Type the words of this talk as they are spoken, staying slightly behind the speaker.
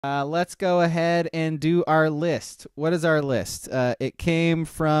Let's go ahead and do our list. What is our list? It came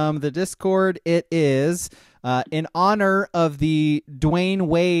from the Discord. It is in honor of the Dwayne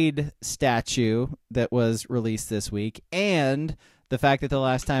Wade statue that was released this week, and the fact that the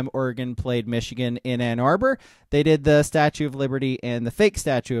last time Oregon played Michigan in Ann Arbor, they did the Statue of Liberty and the fake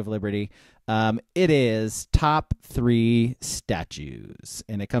Statue of Liberty. It is top 3 statues,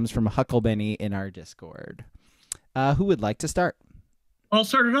 and it comes from Hucklebenny in our Discord. Who would like to start? I'll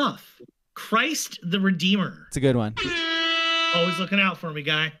start it off. Christ the Redeemer. It's a good one. Always looking out for me,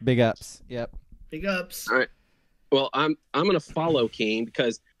 guy. Big ups. Yep. Big ups. All right. Well, I'm going to follow King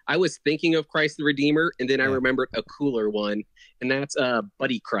because I was thinking of Christ the Redeemer, and then I remembered a cooler one, and that's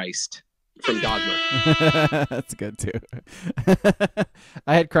Buddy Christ from Dogma. That's good too.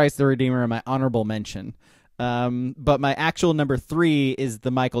 I had Christ the Redeemer in my honorable mention, but my actual number 3 is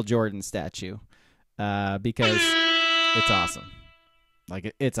the Michael Jordan statue because it's awesome.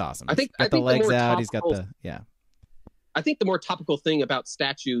 Like it's awesome. I think he's got the legs out. He's got the I think the more topical thing about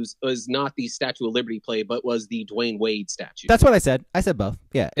statues was not the Statue of Liberty play, but was the Dwayne Wade statue. That's what I said. I said both.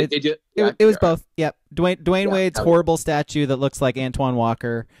 Yeah, it was both. Yep. Dwayne Wade's horrible statue that looks like Antoine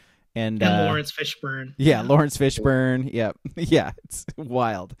Walker and Lawrence Fishburne. Yeah, Lawrence Fishburne. Yep. Yeah, it's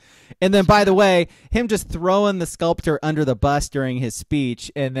wild. And then, by the way, him just throwing the sculptor under the bus during his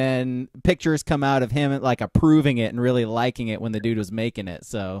speech, and then pictures come out of him like approving it and really liking it when the dude was making it.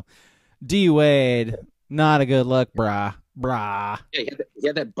 So, D. Wade, not a good look, brah. Yeah, he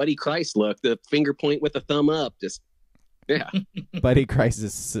had that Buddy Christ look, the finger point with the thumb up. Just, yeah. Buddy Christ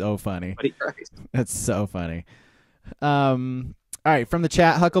is so funny. Buddy Christ. That's so funny. All right, from the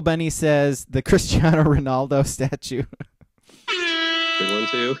chat, Hucklebenny says the Cristiano Ronaldo statue. Good one,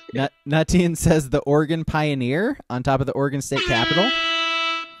 too. Nuttian says the Oregon Pioneer on top of the Oregon State Capitol.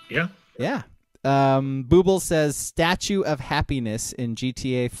 Yeah. Yeah. Booble says Statue of Happiness in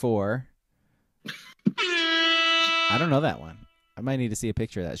GTA 4. I don't know that one. I might need to see a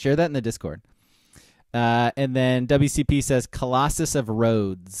picture of that. Share that in the Discord. And then WCP says Colossus of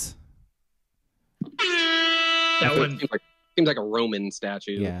Rhodes. That one seems like a Roman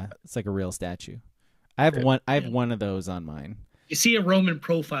statue. Yeah, it's like a real statue. I have one. I have one of those on mine. You see a Roman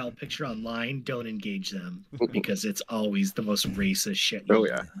profile picture online, don't engage them because it's always the most racist shit. Oh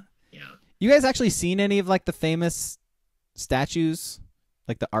yeah. Yeah. You guys actually seen any of like the famous statues,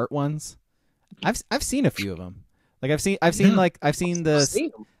 like the art ones? I've seen a few of them. Like I've seen this.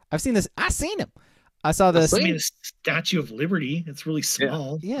 I seen him. I saw this. I mean, the Statue of Liberty. It's really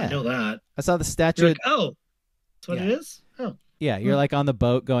small. Yeah. I know that. I saw the statue. You're like, oh, that's what it is. Oh. Yeah, you're like on the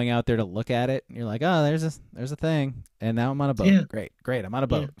boat going out there to look at it, and you're like, oh, there's a thing, and now I'm on a boat. Yeah. Great, I'm on a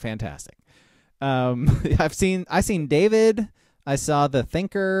boat. Yeah. Fantastic. I seen David. I saw the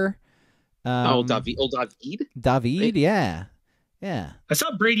Thinker. David. David, yeah. I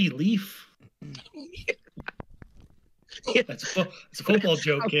saw Brady Leaf. That's a football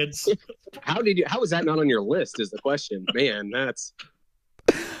joke, kids. How was that not on your list? Is the question, man? That's.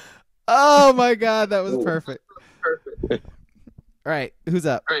 Oh my God, that was perfect. Perfect. All right, who's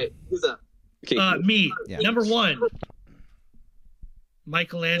up? Okay. Me. Yeah. Number 1.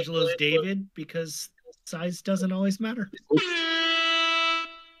 Michelangelo's David, because size doesn't always matter.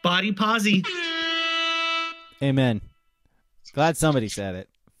 Body posy. Amen. Glad somebody said it.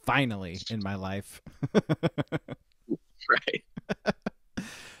 Finally in my life. Right.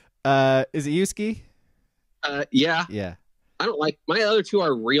 Is it Yuski? Yeah. Yeah. I don't like my other 2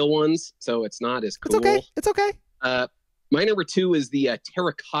 are real ones, so it's not as cool. It's okay. My number 2 is the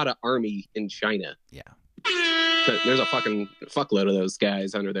Terracotta Army in China. Yeah. There's a fucking fuckload of those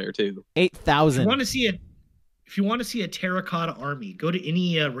guys under there too. 8,000. If you want to see a terracotta army, go to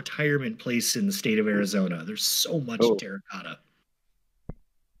any retirement place in the state of Arizona. There's so much terracotta.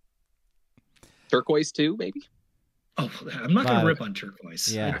 Turquoise too, maybe. Oh, I'm not going to rip on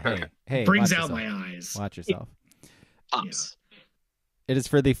turquoise. Yeah. Hey, brings out my eyes. Watch yourself. Pops. It is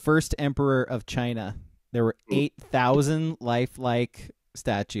for the first emperor of China. There were 8,000 lifelike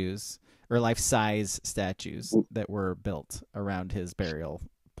statues or life-size statues that were built around his burial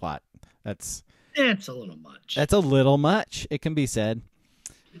plot. That's a little much. That's a little much. It can be said.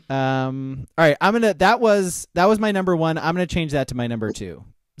 All right, that was my number 1. I'm gonna change that to my number 2.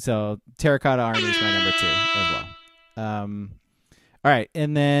 So Terracotta Army is my number 2 as well. All right,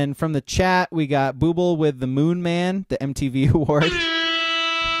 and then from the chat we got Booble with the Moon Man, the MTV award.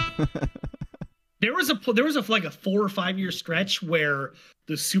 There was like a 4 or 5 year stretch where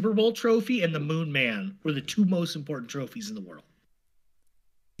the Super Bowl trophy and the Moon Man were the 2 most important trophies in the world.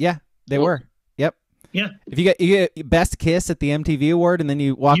 Yeah, they were. Yep. Yeah. If you get best kiss at the MTV award and then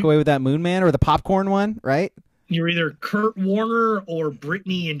you walk away with that Moon Man or the popcorn one, right? You're either Kurt Warner or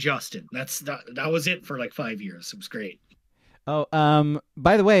Brittany and Justin. That was it for like 5 years. It was great. Oh,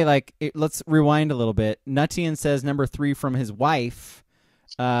 by the way, let's rewind a little bit. Nuttian says number 3 from his wife,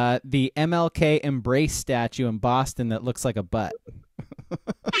 the MLK Embrace statue in Boston that looks like a butt.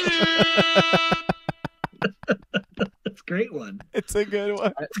 That's a great one. It's a good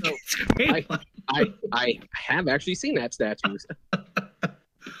one. It's a great one. I have actually seen that statue.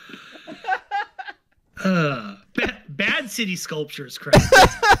 Bad city sculptures, crap.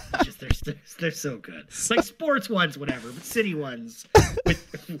 They're so good. It's like sports ones, whatever, but city ones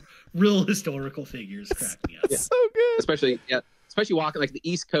with real historical figures crack me up. Yeah. So good. Especially walking like the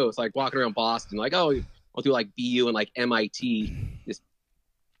East Coast, like walking around Boston, like, oh, I'll do like BU and like MIT. Just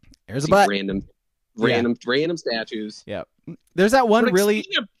there's a butt. Random statues. Yeah. There's that one really.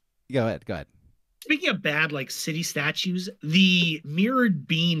 Go ahead. Speaking of bad, like city statues, the mirrored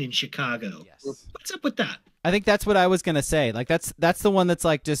bean in Chicago. Yes. What's up with that? I think that's what I was gonna say. Like that's the one that's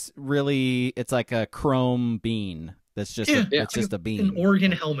like just really, it's like a chrome bean. That's just it's just a bean. An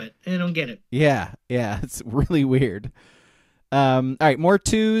Oregon helmet. I don't get it. Yeah, it's really weird. All right, more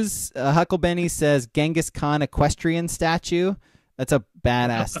twos. Hucklebenny says Genghis Khan equestrian statue. That's a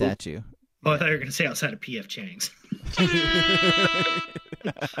badass statue. Oh, I thought you were going to say outside of P.F. Chang's. That's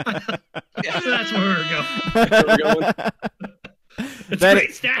where we're going. It's a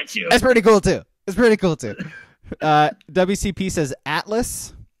great statue. That's pretty cool, too. WCP says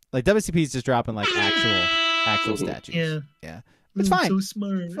Atlas. Like, WCP is just dropping, like, actual statues. Yeah. It's fine. So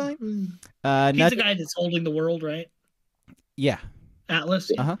smart. It's fine. He's the guy that's holding the world, right? Yeah.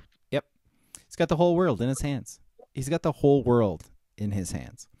 Atlas? Uh-huh. Yep. He's got the whole world in his hands.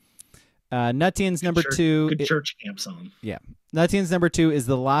 Nuttian's number 2. Good church camp song. Yeah. Nuttian's number 2 is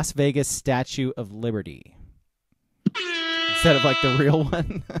the Las Vegas Statue of Liberty. Instead of like the real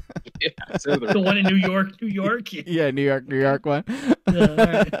one. The one in New York. Yeah, New York one. Right.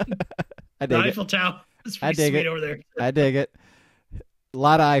 I dig the it. Eiffel Tower. It's I pretty dig sweet it. over there. I dig it. A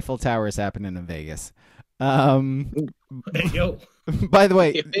lot of Eiffel Towers happening in Vegas. Hey, yo. By the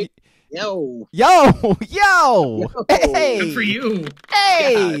way, Yo. Hey, Good for you.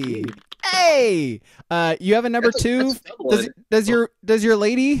 Hey. You have a number 2. Does your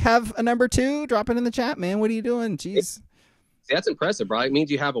lady have a number 2? Drop it in the chat, man. What are you doing? Jeez. That's impressive, bro. It means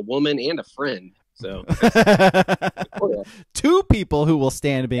you have a woman and a friend. So 2 people who will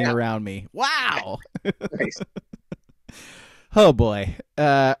stand being around me. Wow. Nice. Oh boy.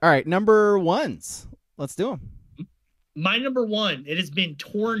 All right, number 1s. Let's do them. My number 1, it has been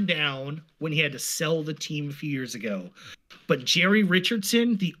torn down when he had to sell the team a few years ago. But Jerry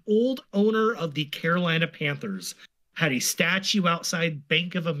Richardson, the old owner of the Carolina Panthers, had a statue outside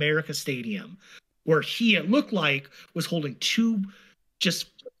Bank of America Stadium where he, it looked like, was holding 2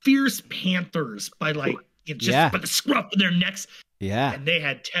 just fierce panthers by by the scruff of their necks. Yeah. And they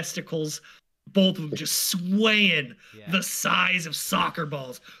had testicles, both of them just swaying the size of soccer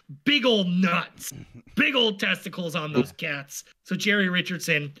balls. Big old nuts. Big old testicles on those cats. So Jerry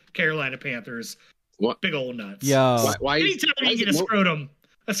Richardson, Carolina Panthers, big old nuts. Yo. Anytime you get a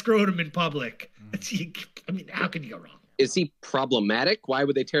scrotum in public, I mean, how can you go wrong? Is he problematic? Why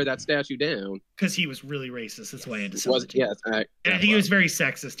would they tear that statue down? Because he was really racist. That's why I had to sell it. Yes. And I think he was very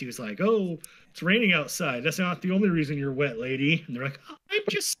sexist. He was like, "Oh, it's raining outside. That's not the only reason you're wet, lady." And they're like, oh, "I'm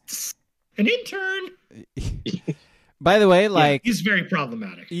just an intern." By the way, he's very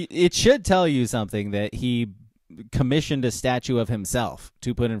problematic. It should tell you something that he commissioned a statue of himself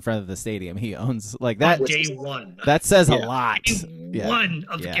to put in front of the stadium. He owns like that. On day 1. That says a lot. Day 1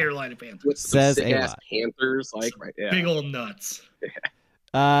 of the Carolina Panthers. With says sick ass lot. Panthers, Big old nuts.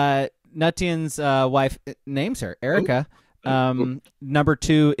 Nuttian's wife names her Erica. Number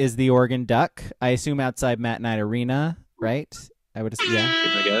 2 is the Oregon Duck. I assume outside Matt Knight Arena, right? I would assume. Yeah,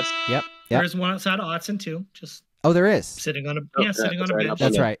 I guess. Yep. There's one outside of Autzen too. Just there is sitting on a bench.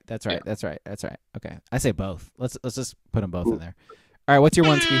 That's right. Okay, I say both. Let's just put them both in there. All right, what's your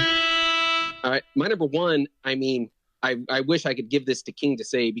 1, Ski? All right, my number 1. I mean, I wish I could give this to King to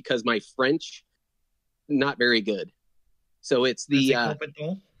say because my French not very good. So it's the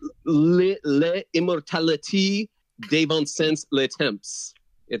l'immortalité d'Evancens le Temps.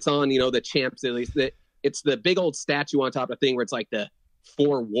 It's on the champs at least. It's the big old statue on top of the thing where it's like the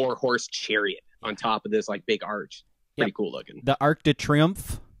 4 war horse chariot on top of this like big arch. Pretty cool looking. The Arc de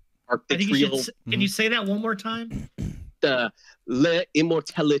Triomphe. Arc de Triomphe. Can you say that one more time? The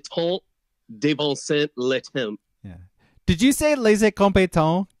l'immortalité d'Evancens le Temps. Yeah. Did you say Les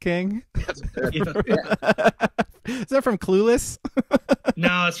Incompetents, King? Is that from Clueless?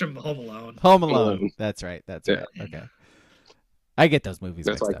 No, it's from Home Alone. Home Alone. That's right. Okay. I get those movies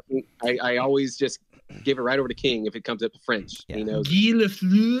mixed up. I always just give it right over to King if it comes up to French. Yeah. He knows. Guy le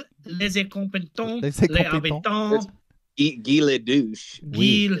flou, les incompétents, Les les incompétents. habitants. Guy le douche.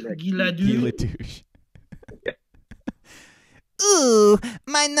 Guy la douche. douche. Ooh,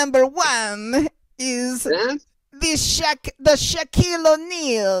 my number one is Huh? the Shaquille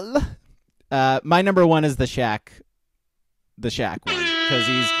O'Neal. My number one is the Shaq one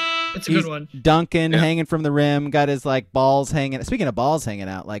because It's a good one. dunking, Yeah. hanging from the rim, got his like balls hanging. Speaking of balls hanging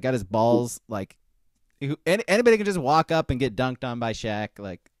out, like got his balls like anybody can just walk up and get dunked on by Shaq.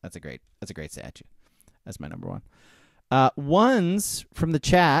 Like that's a great statue. That's my number one. Ones from the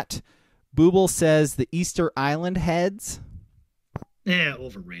chat. Booble says the Easter Island heads. Yeah,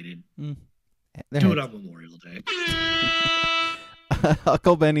 overrated. They're Do it heads. on Memorial Day.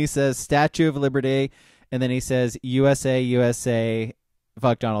 Uncle Benny says Statue of Liberty, and then he says USA, USA,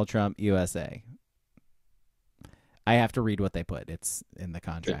 fuck Donald Trump, USA. I have to read what they put. It's in the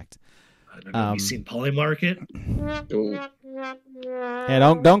contract. I don't know. Have you seen Polymarket? Ooh. Yeah,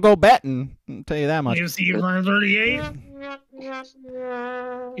 don't go betting. I'll tell you that much. You see 538?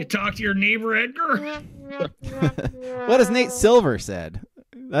 You talk to your neighbor Edgar? What has Nate Silver said?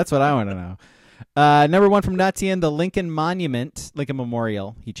 That's what I want to know. Number one from Natien, the Lincoln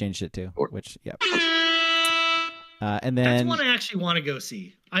Memorial. He changed it to, which, yep. And That's then one I actually want to go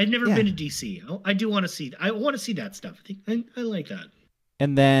see. I've never been to DC. I do want to see. I want to see that stuff. I like that.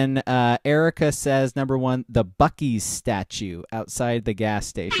 And then Erica says, number one, the Buc-ee's statue outside the gas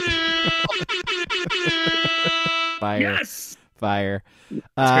station. Fire. Yes. Fire.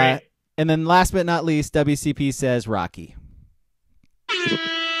 That's great. And then last but not least, WCP says Rocky.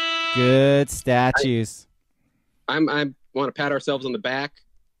 Good statues. I want to pat ourselves on the back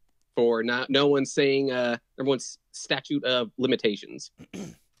for no one saying everyone's statute of limitations.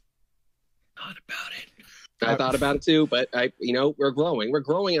 Thought about it. I thought about it too, but we're growing. We're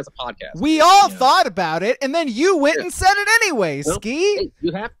growing as a podcast. We all thought about it, and then you went and said it anyway, Well, Ski. Hey,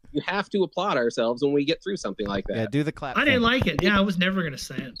 you have to applaud ourselves when we get through something like that. Yeah, do the clap. I didn't thing. like it. Yeah, I was never going to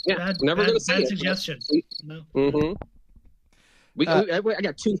say it. Yeah, never gonna say bad it. suggestion. No. Mm-hmm. I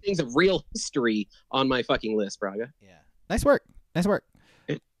got two things of real history on my fucking list, Braga. Yeah. Nice work. Nice work.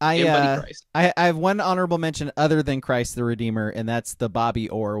 And Buddy Christ. I have one honorable mention other than Christ the Redeemer, and that's the Bobby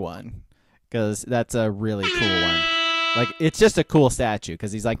Orr one, because that's a really cool one. Like, it's just a cool statue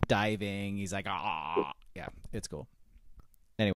because he's like diving. He's like, ah, yeah, it's cool.